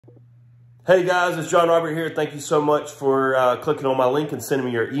Hey guys, it's John Robert here. Thank you so much for clicking on my link and sending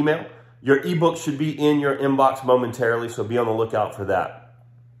me your email. Your ebook should be in your inbox momentarily, so be on the lookout for that.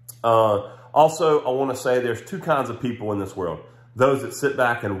 Also, I want to say there's two kinds of people in this world. Those that sit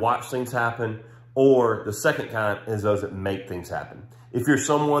back and watch things happen, or the second kind is those that make things happen. If you're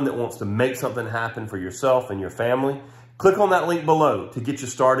someone that wants to make something happen for yourself and your family, click on that link below to get you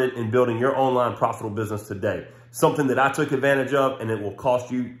started in building your online profitable business today. Something that I took advantage of, and it will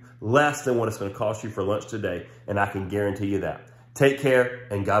cost you less than what it's going to cost you for lunch today, and I can guarantee you that. Take care,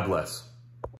 and God bless.